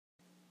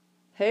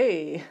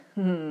Hey,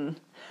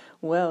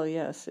 well,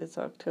 yes, it's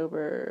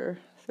October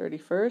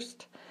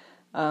 31st.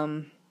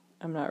 I'm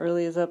not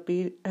really as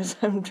upbeat as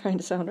I'm trying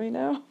to sound right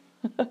now.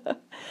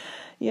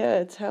 Yeah,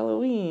 it's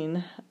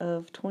Halloween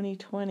of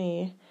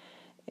 2020,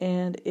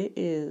 and it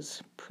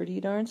is pretty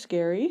darn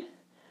scary.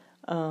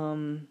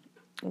 We're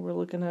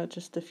looking at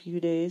just a few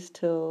days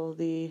till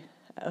the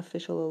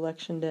official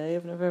election day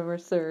of November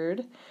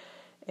 3rd,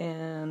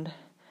 and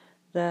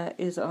that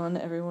is on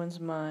everyone's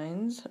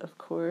minds, of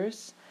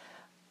course.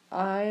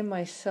 I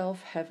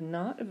myself have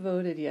not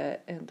voted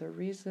yet, and the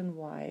reason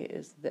why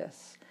is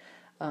this.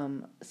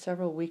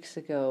 Several weeks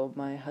ago,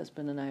 my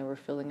husband and I were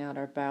filling out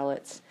our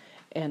ballots,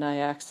 and I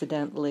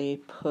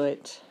accidentally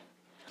put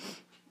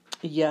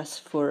yes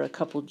for a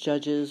couple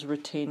judges,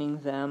 retaining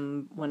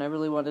them, when I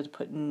really wanted to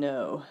put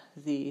no.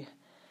 The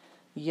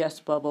yes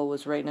bubble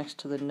was right next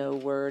to the no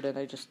word, and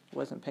I just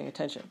wasn't paying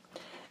attention.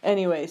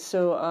 Anyway,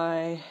 so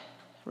I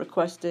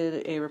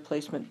requested a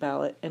replacement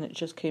ballot, and it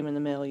just came in the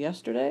mail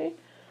yesterday.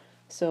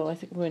 So I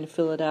think I'm going to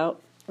fill it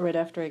out right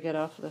after I get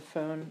off of the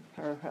phone,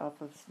 or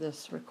off of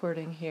this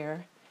recording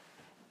here.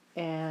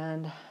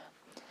 And,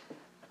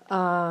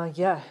 in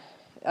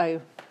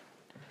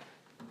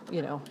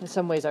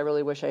some ways I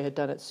really wish I had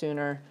done it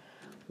sooner.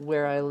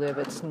 Where I live,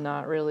 it's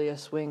not really a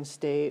swing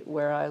state.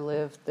 Where I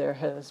live, there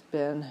has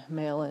been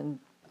mail-in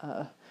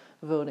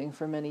voting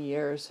for many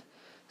years.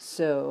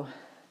 So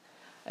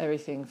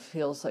everything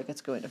feels like it's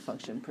going to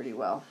function pretty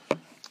well.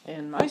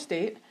 In my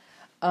state,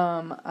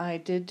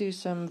 I did do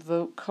some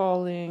vote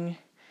calling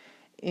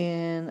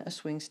in a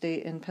swing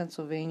state in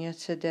Pennsylvania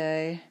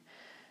today.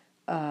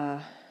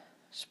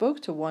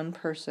 Spoke to one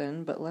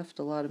person, but left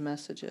a lot of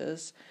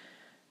messages.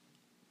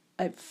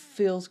 It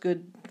felt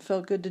good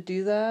to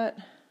do that.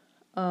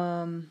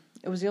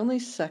 It was the only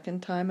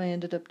second time I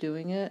ended up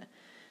doing it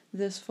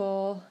this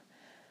fall,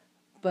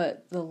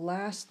 but the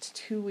last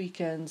 2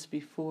 weekends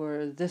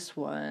before this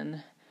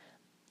one,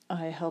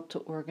 I helped to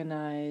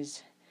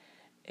organize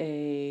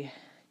a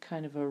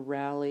kind of a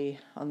rally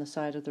on the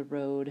side of the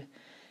road,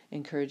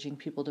 encouraging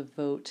people to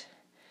vote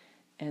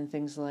and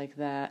things like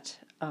that.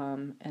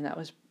 And that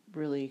was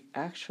really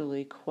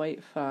actually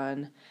quite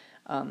fun.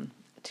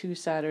 2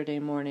 Saturday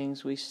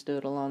mornings we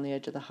stood along the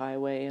edge of the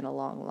highway in a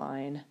long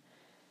line.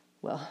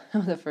 Well,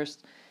 the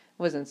first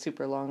wasn't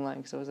super long line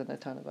because there wasn't a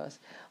ton of us,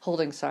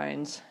 holding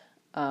signs.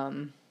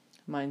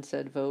 Mine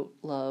said vote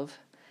love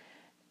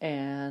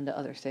and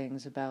other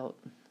things about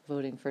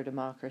voting for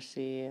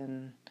democracy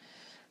and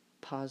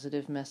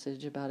positive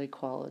message about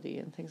equality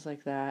and things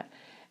like that.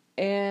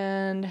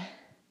 And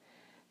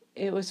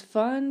it was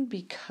fun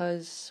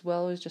because,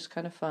 well, it was just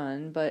kind of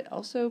fun, but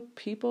also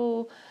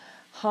people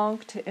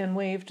honked and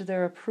waved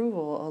their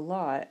approval a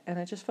lot, and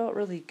it just felt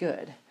really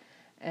good.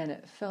 And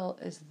it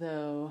felt as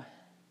though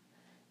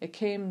it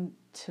came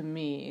to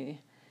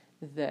me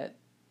that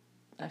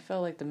I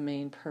felt like the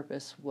main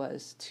purpose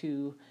was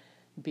to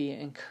be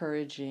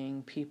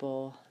encouraging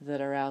people that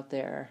are out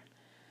there,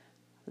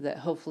 that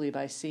hopefully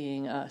by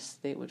seeing us,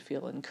 they would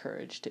feel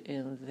encouraged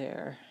in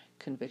their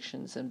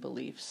convictions and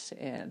beliefs,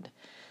 and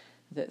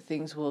that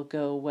things will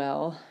go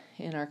well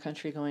in our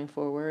country going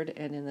forward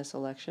and in this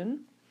election.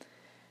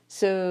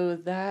 So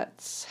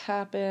that's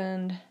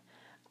happened.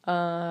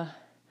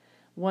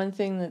 One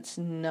thing that's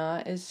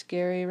not as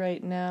scary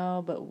right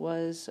now, but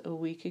was a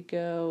week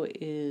ago,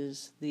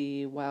 is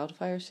the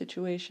wildfire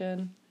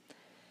situation.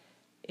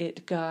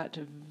 It got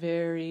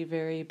very,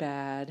 very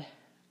bad,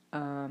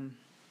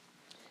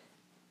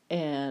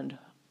 and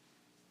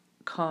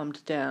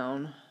calmed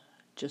down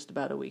just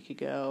about a week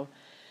ago,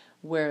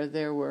 where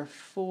there were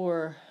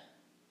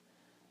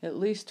at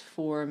least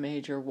four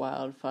major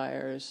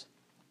wildfires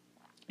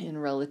in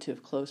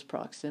relative close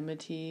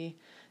proximity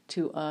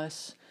to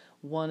us.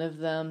 One of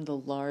them, the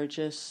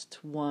largest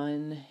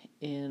one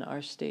in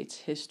our state's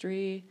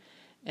history,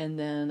 and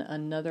then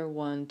another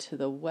one to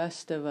the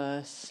west of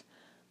us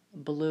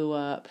blew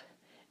up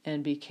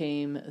and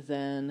became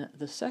then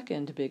the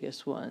second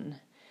biggest one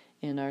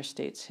in our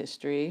state's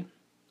history.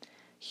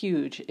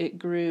 Huge. It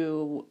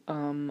grew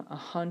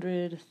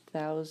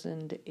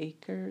 100,000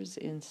 acres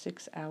in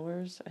 6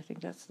 hours. I think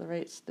that's the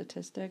right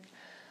statistic.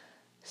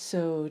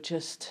 So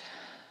just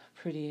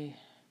pretty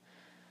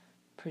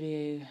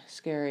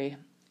scary.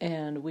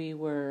 And we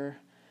were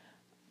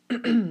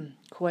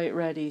quite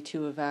ready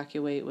to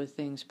evacuate with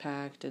things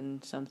packed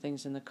and some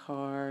things in the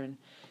car, and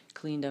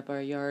cleaned up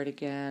our yard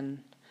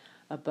again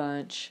a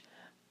bunch.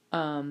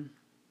 And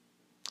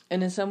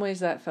in some ways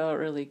that felt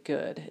really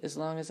good. As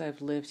long as I've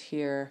lived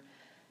here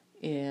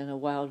in a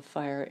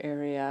wildfire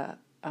area,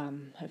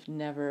 I've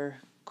never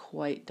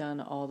quite done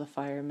all the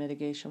fire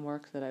mitigation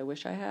work that I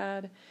wish I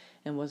had,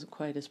 and wasn't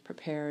quite as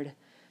prepared.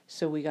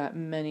 So we got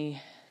many,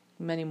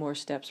 many more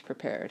steps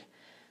prepared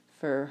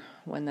for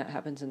when that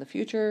happens in the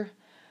future.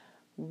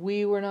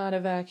 We were not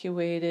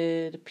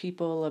evacuated.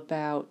 People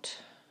about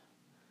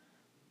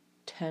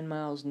 10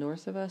 miles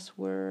north of us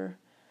were.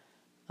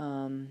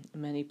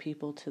 Many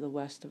people to the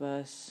west of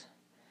us.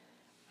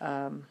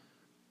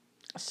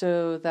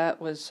 So that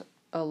was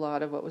a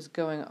lot of what was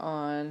going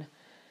on.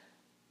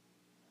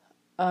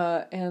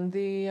 And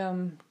the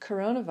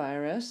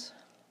coronavirus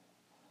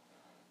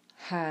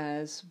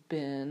has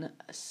been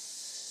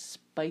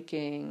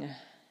spiking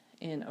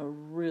in a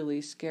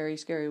really scary,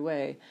 scary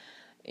way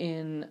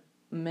in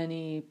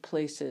many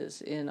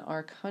places in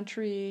our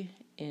country,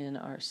 in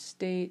our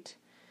state,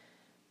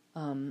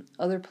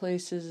 other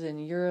places in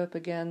Europe.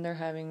 Again, they're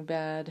having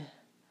bad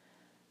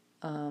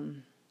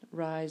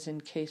rise in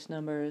case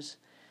numbers.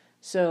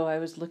 So I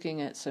was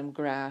looking at some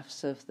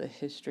graphs of the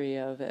history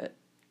of it,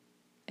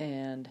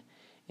 and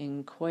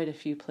in quite a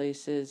few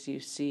places you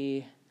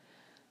see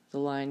the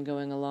line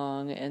going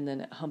along, and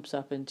then it humps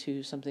up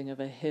into something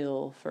of a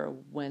hill for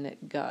when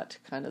it got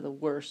kind of the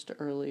worst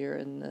earlier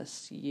in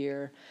this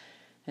year,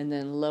 and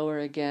then lower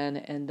again,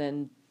 and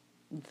then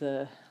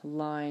the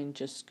line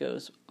just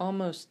goes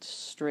almost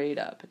straight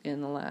up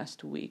in the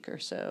last week or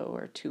so,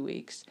 or 2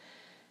 weeks.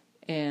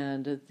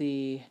 And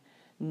the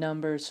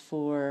numbers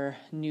for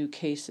new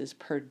cases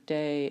per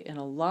day in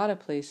a lot of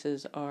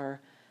places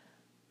are,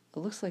 it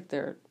looks like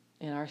they're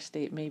in our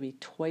state maybe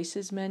twice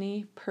as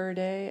many per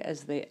day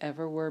as they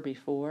ever were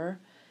before.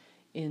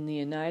 In the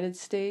United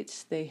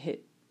States, they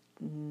hit,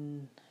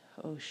 I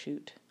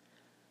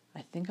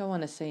think I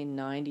want to say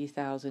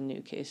 90,000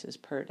 new cases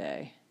per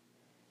day.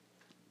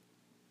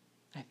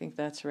 I think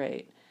that's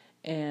right.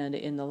 And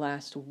in the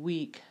last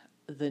week,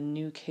 the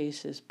new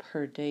cases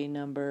per day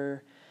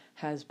number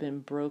has been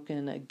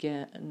broken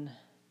again,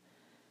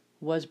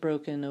 was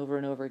broken over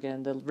and over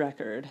again, the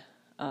record,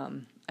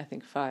 I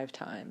think 5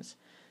 times.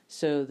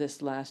 So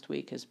this last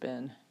week has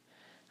been,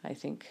 I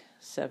think,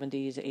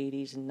 70s,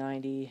 80s, and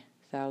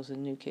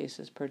 90,000 new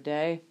cases per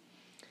day.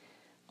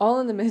 All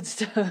in the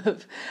midst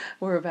of,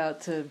 we're about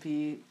to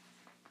be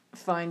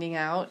finding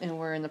out, and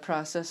we're in the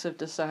process of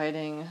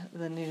deciding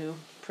the new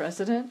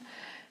president.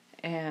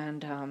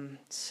 And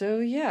so,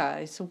 yeah,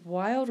 it's a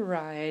wild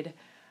ride.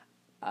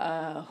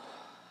 Our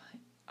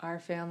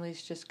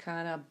family's just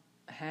kind of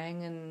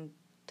hanging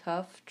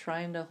tough,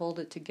 trying to hold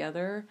it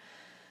together.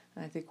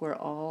 I think we're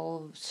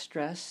all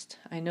stressed.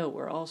 I know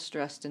we're all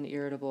stressed and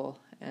irritable,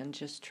 and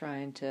just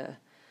trying to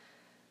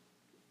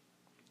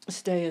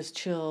stay as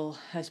chill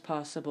as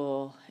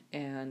possible.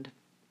 And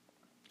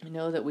I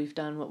know that we've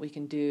done what we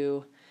can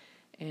do,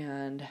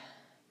 and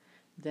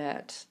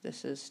that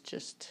this is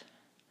just,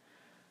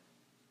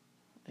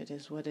 it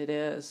is what it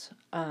is.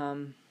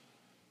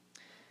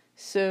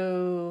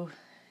 So,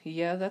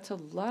 yeah, that's a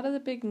lot of the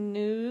big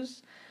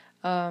news.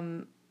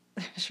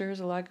 Sure is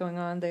a lot going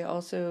on.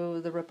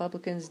 The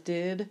Republicans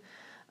did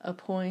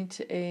appoint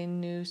a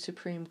new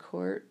Supreme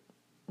Court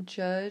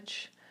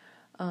judge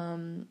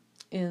to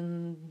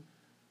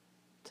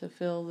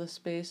fill the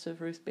space of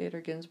Ruth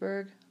Bader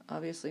Ginsburg.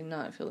 Obviously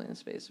not filling the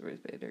space of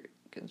Ruth Bader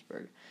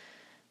Ginsburg,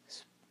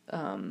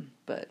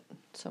 but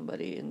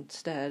somebody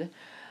instead.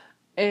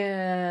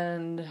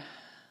 And,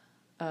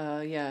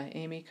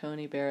 Amy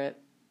Coney Barrett,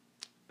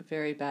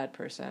 very bad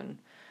person.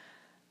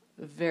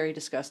 Very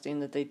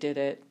disgusting that they did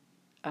it.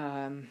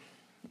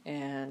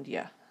 And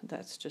yeah,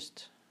 that's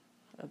just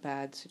a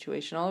bad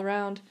situation all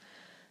around.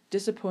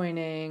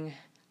 Disappointing.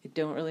 I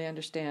don't really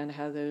understand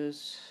how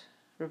those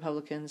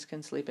Republicans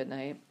can sleep at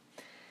night,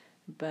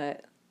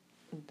 but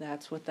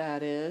that's what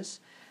that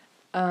is.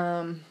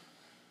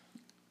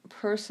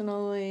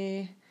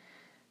 Personally,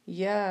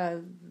 yeah,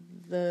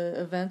 the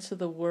events of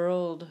the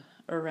world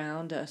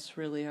around us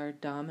really are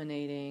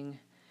dominating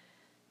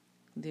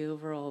the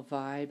overall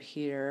vibe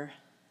here,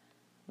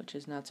 which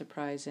is not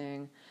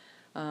surprising.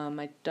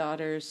 My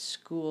daughter's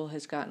school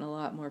has gotten a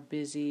lot more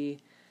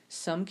busy.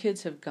 Some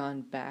kids have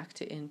gone back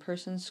to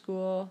in-person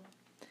school,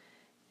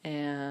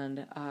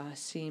 and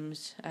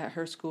seems at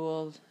her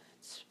school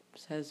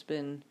has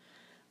been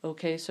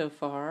okay so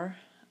far.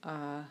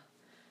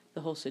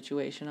 The whole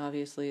situation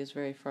obviously is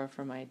very far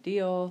from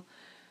ideal,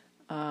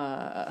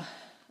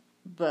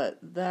 but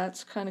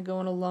that's kind of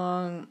going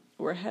along.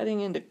 We're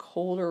heading into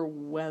colder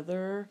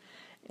weather,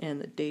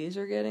 and the days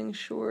are getting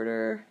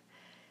shorter,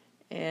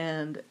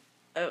 and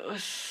it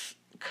was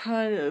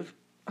kind of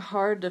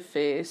hard to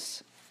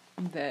face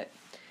that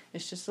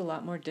it's just a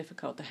lot more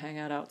difficult to hang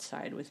out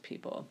outside with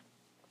people.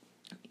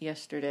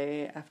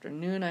 Yesterday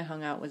afternoon, I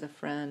hung out with a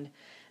friend,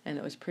 and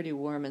it was pretty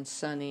warm and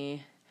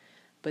sunny,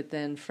 but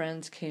then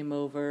friends came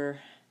over,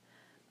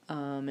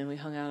 and we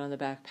hung out on the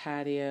back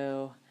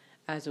patio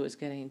as it was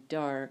getting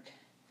dark,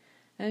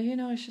 and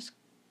it's just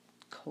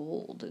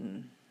cold,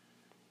 and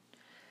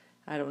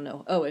I don't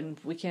know. Oh, and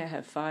we can't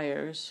have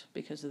fires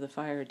because of the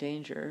fire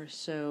danger.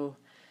 So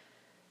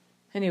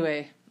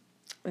anyway,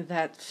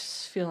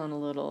 that's feeling a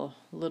little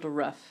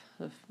rough.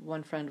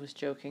 One friend was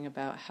joking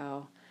about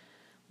how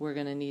we're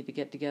going to need to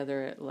get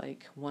together at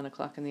like 1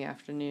 o'clock in the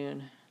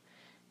afternoon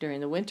during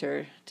the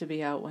winter to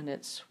be out when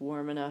it's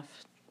warm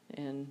enough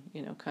and,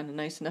 kind of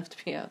nice enough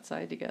to be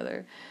outside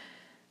together.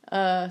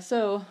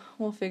 So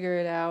we'll figure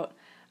it out.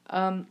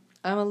 I'm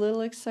a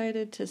little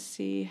excited to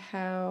see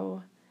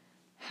how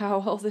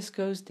all this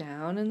goes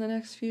down in the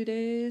next few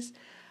days.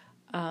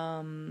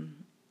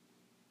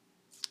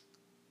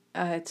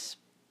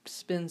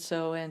 It's been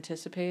so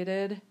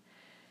anticipated,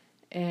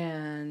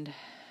 and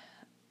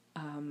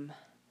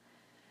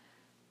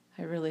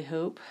I really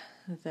hope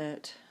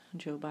that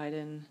Joe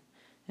Biden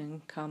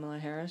and Kamala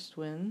Harris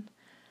win.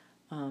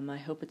 I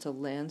hope it's a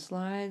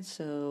landslide,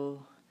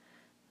 so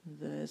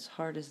as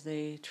hard as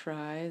they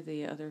try,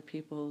 the other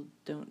people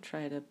don't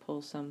try to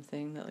pull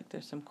something that, like,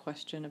 there's some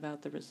question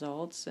about the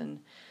results. And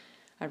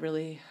I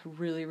really,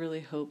 really,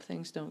 really hope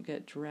things don't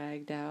get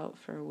dragged out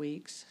for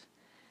weeks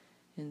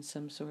in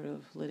some sort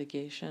of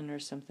litigation or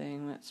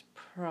something. That's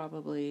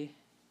probably,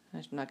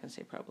 I'm not going to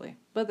say probably,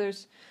 but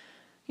there's,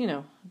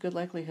 a good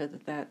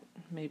likelihood that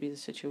may be the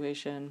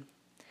situation.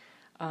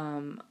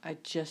 I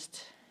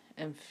just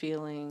am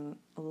feeling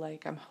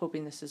like I'm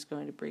hoping this is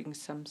going to bring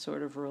some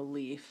sort of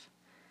relief.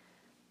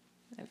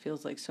 It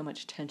feels like so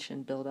much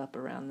tension built up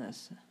around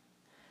this.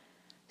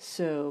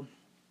 So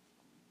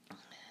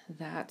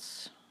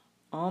that's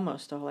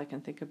almost all I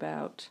can think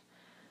about.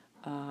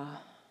 A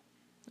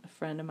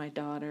friend of my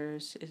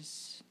daughter's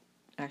is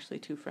actually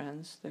two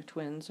friends. Their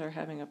twins are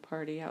having a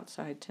party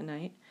outside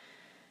tonight.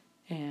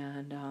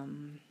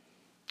 And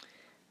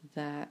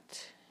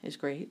that is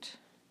great.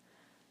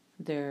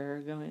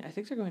 I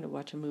think they're going to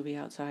watch a movie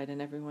outside, and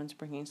everyone's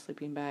bringing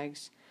sleeping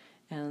bags,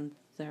 and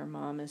their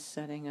mom is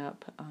setting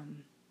up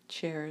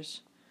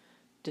chairs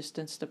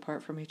distanced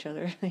apart from each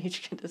other. They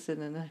each get to sit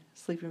in a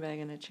sleeping bag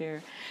in a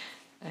chair.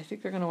 I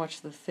think they're going to watch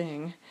The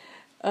Thing.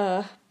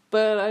 But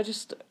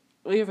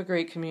we have a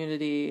great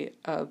community.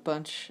 A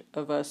bunch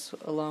of us,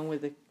 along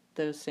with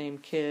those same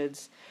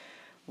kids,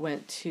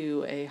 went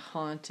to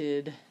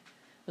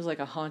it was like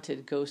a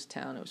haunted ghost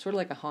town. It was sort of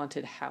like a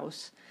haunted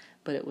house,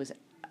 but it was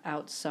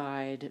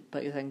outside,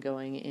 but then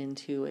going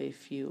into a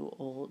few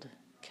old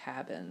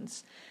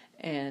cabins.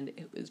 And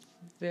it just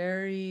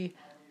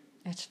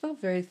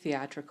felt very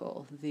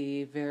theatrical.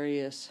 The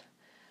various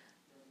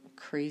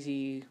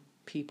crazy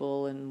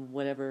people and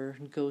whatever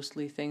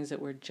ghostly things that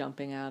were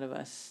jumping out of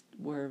us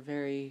were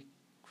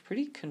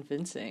pretty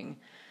convincing,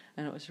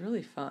 and it was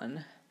really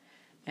fun.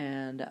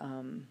 And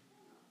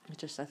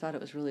I thought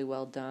it was really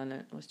well done.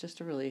 It was just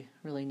a really,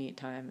 really neat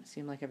time. It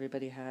seemed like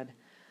everybody had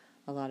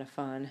a lot of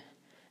fun,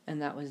 and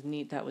that was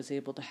neat. That was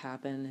able to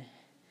happen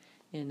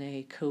in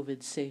a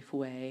COVID-safe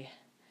way,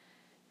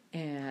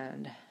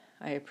 and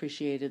I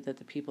appreciated that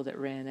the people that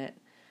ran it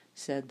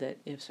said that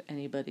if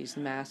anybody's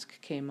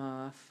mask came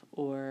off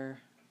or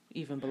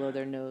even below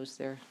their nose,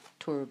 their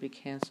tour would be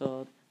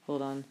canceled.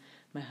 Hold on,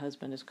 my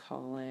husband is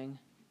calling,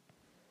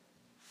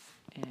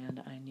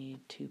 and I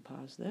need to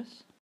pause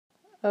this.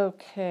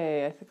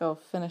 Okay, I think I'll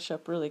finish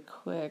up really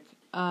quick.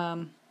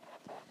 I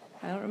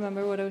don't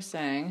remember what I was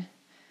saying,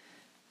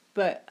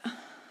 but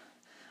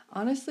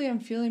honestly, I'm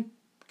feeling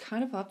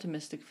kind of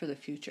optimistic for the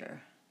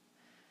future.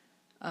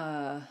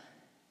 Either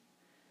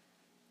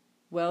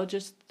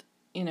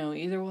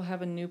we'll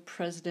have a new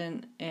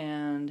president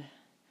and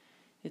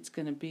it's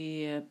going to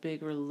be a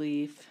big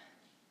relief,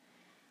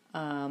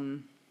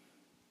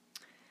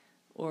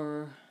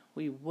 or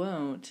we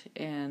won't,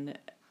 and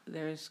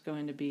there's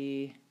going to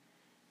be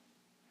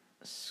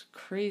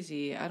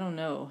crazy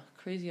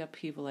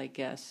upheaval, I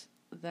guess.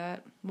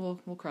 That we'll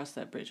cross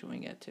that bridge when we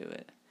get to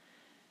it.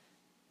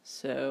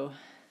 So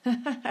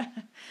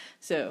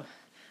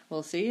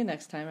we'll see.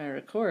 Next time I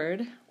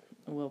record,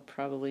 we'll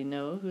probably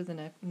know who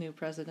the new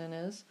president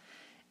is,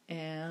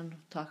 and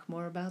talk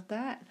more about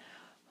that.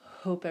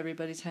 Hope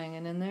everybody's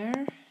hanging in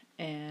there,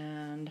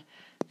 and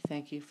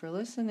thank you for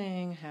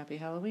listening. Happy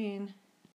Halloween.